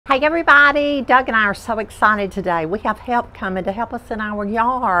Hey everybody, Doug and I are so excited today. We have help coming to help us in our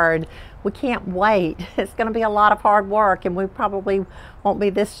yard. We can't wait. It's going to be a lot of hard work and we probably won't be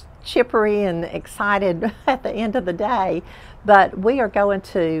this chippery and excited at the end of the day. But we are going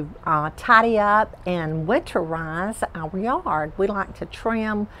to tidy up and winterize our yard. We like to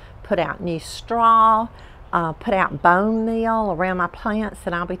trim, put out new straw, put out bone meal around my plants,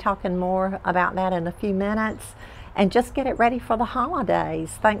 and I'll be talking more about that in a few minutes. And just get it ready for the holidays.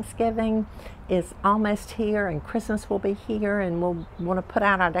 Thanksgiving is almost here and Christmas will be here, and we'll want to put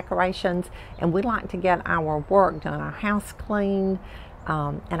out our decorations, and we like to get our work done, our house cleaned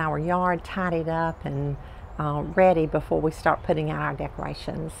and our yard tidied up and ready before we start putting out our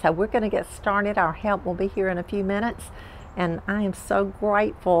decorations. So we're going to get started. Our help will be here in a few minutes, and I am so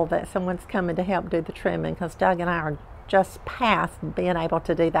grateful that someone's coming to help do the trimming, because Doug and I are just past being able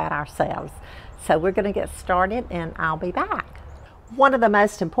to do that ourselves. So we're going to get started and I'll be back. One of the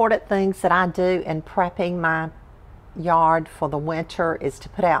most important things that I do in prepping my yard for the winter is to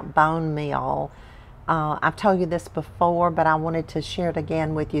put out bone meal. I've told you this before, but I wanted to share it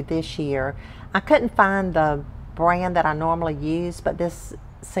again with you this year. I couldn't find the brand that I normally use, but this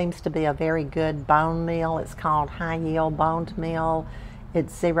seems to be a very good bone meal. It's called High Yield Boned Meal.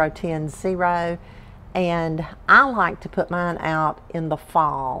 It's 010-0. And I like to put mine out in the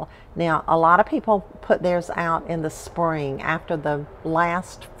fall. Now, a lot of people put theirs out in the spring after the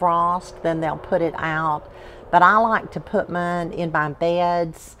last frost, then they'll put it out. But I like to put mine in my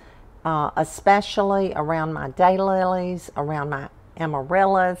beds, especially around my daylilies, around my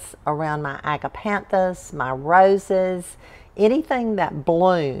amaryllis, around my agapanthus, my roses, anything that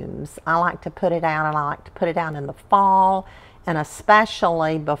blooms. I like to put it out, and I like to put it out in the fall, and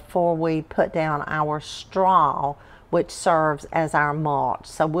especially before we put down our straw, which serves as our mulch.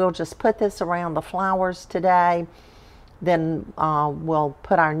 So we'll just put this around the flowers today, then we'll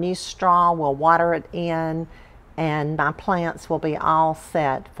put our new straw, we'll water it in, and my plants will be all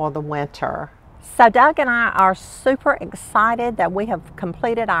set for the winter. So Doug and I are super excited that we have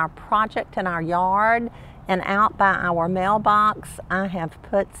completed our project in our yard, and out by our mailbox I have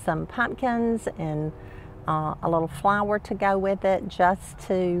put some pumpkins and a little flower to go with it, just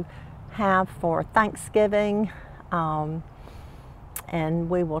to have for Thanksgiving, and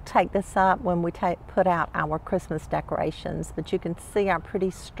we will take this up when we put out our Christmas decorations. But you can see our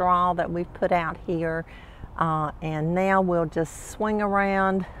pretty straw that we've put out here, and now we'll just swing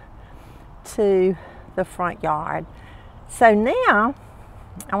around to the front yard. So now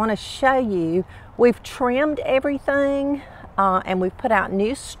I want to show you, we've trimmed everything and we've put out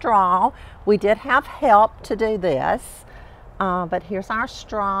new straw. We did have help to do this, but here's our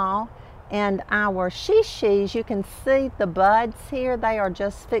straw. And our shishis, you can see the buds here, they are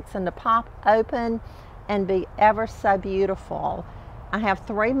just fixing to pop open and be ever so beautiful. I have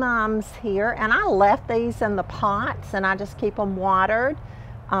 3 mums here, and I left these in the pots and I just keep them watered.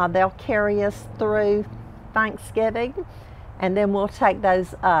 They'll carry us through Thanksgiving, and then we'll take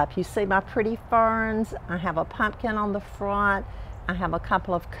those up. You see my pretty ferns. I have a pumpkin on the front. I have a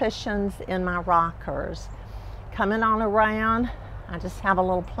couple of cushions in my rockers. Coming on around, I just have a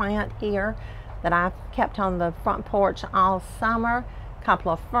little plant here that I've kept on the front porch all summer. A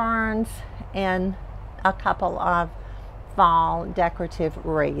couple of ferns and a couple of fall decorative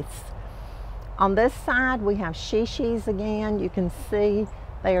wreaths. On this side we have shishis again. You can see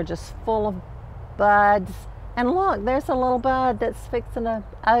they are just full of buds. And look, there's a little bud that's fixing to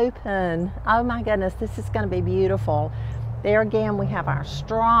open. Oh my goodness, this is going to be beautiful. There again we have our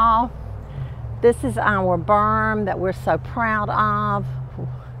straw. This is our berm that we're so proud of.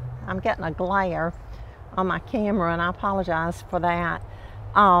 I'm getting a glare on my camera and I apologize for that.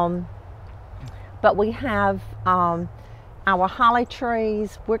 But we have our holly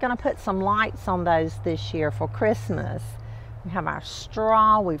trees. We're going to put some lights on those this year for Christmas. We have our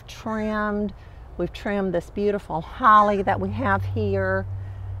straw we've trimmed. We've trimmed this beautiful holly that we have here.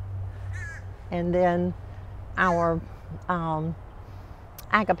 And then our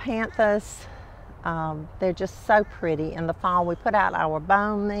agapanthus. They're just so pretty. In the fall we put out our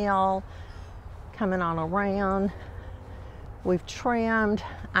bone meal. Coming on around, we've trimmed.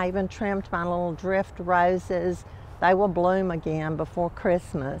 I even trimmed my little drift roses. They will bloom again before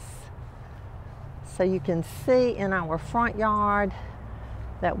Christmas. So you can see in our front yard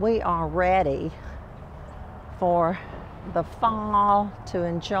that we are ready for the fall to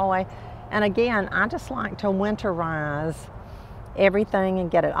enjoy. And again, I just like to winterize everything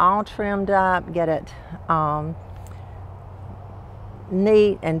and get it all trimmed up, get it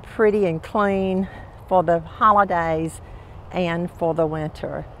neat and pretty and clean for the holidays and for the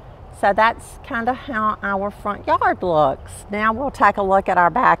winter. So that's kind of how our front yard looks. Now we'll take a look at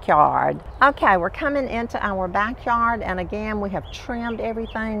our backyard. Okay, we're coming into our backyard, and again, we have trimmed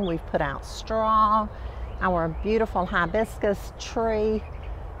everything. We've put out straw. Our beautiful hibiscus tree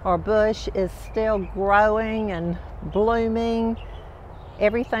or bush is still growing and blooming.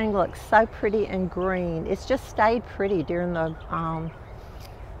 Everything looks so pretty and green. It's just stayed pretty during the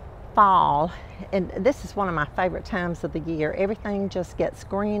fall, and this is one of my favorite times of the year. Everything just gets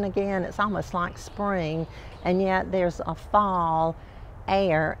green again. It's almost like spring, and yet there's a fall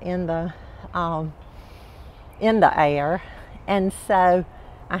air in the air. And so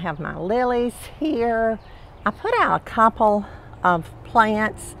I have my lilies here. I put out a couple of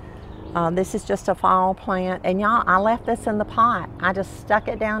plants. This is just a fall plant, and y'all, I left this in the pot. I just stuck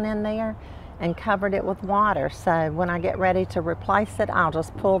it down in there and covered it with water. So when I get ready to replace it, I'll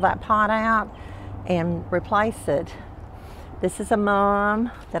just pull that pot out and replace it. This is a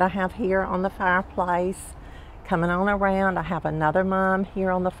mum that I have here on the fireplace. Coming on around, I have another mum here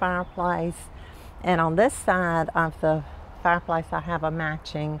on the fireplace. And on this side of the fireplace, I have a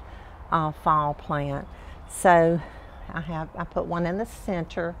matching fall plant. So I put one in the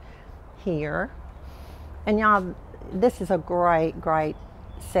center here. And y'all, this is a great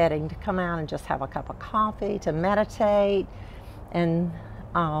setting to come out and just have a cup of coffee, to meditate, and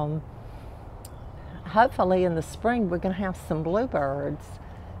hopefully in the spring we're going to have some bluebirds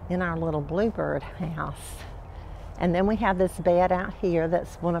in our little bluebird house. And then we have this bed out here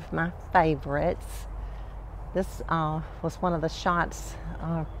that's one of my favorites. This was one of the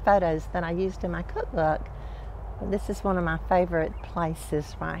photos that I used in my cookbook. This is one of my favorite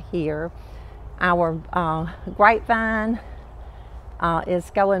places right here. Our grapevine is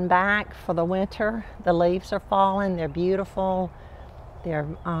going back for the winter. The leaves are falling. They're beautiful. They're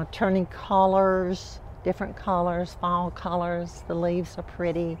turning colors, different colors, fall colors. The leaves are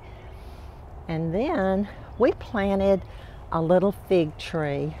pretty. And then we planted a little fig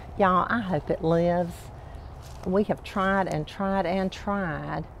tree. Y'all, I hope it lives. We have tried and tried and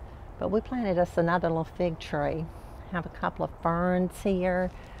tried, but we planted us another little fig tree. Have a couple of ferns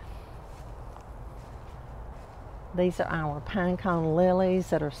here. These are our pinecone lilies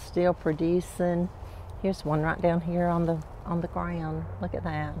that are still producing. Here's one right down here on the ground. Look at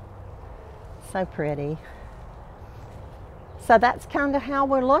that. So pretty. So that's kind of how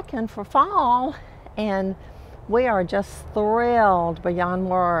we're looking for fall, and we are just thrilled beyond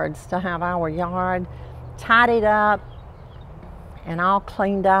words to have our yard tidied up and all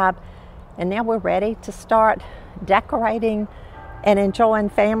cleaned up. And now we're ready to start decorating and enjoying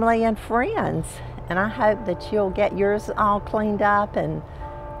family and friends. And I hope that you'll get yours all cleaned up, and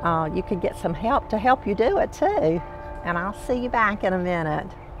you can get some help to help you do it too. And I'll see you back in a minute.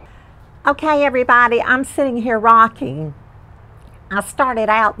 Okay, everybody, I'm sitting here rocking. I started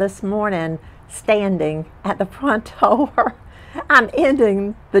out this morning standing at the front door. I'm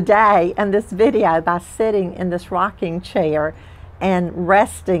ending the day and this video by sitting in this rocking chair and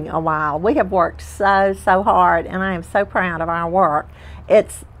resting a while. We have worked so hard, and I am so proud of our work.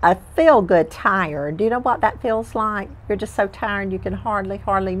 It's a feel-good tired. Do you know what that feels like? You're just so tired you can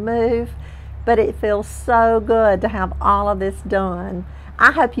hardly move, but it feels so good to have all of this done.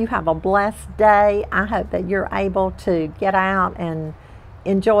 I hope you have a blessed day. I hope that you're able to get out and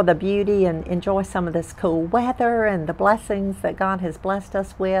enjoy the beauty and enjoy some of this cool weather and the blessings that God has blessed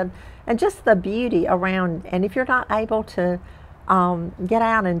us with, and just the beauty around. And if you're not able to get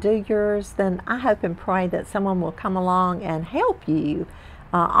out and do yours, then I hope and pray that someone will come along and help you,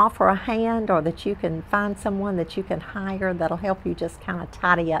 offer a hand, or that you can find someone that you can hire that'll help you just kind of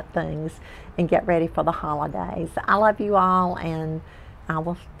tidy up things and get ready for the holidays. I love you all, and I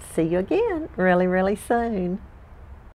will see you again really soon.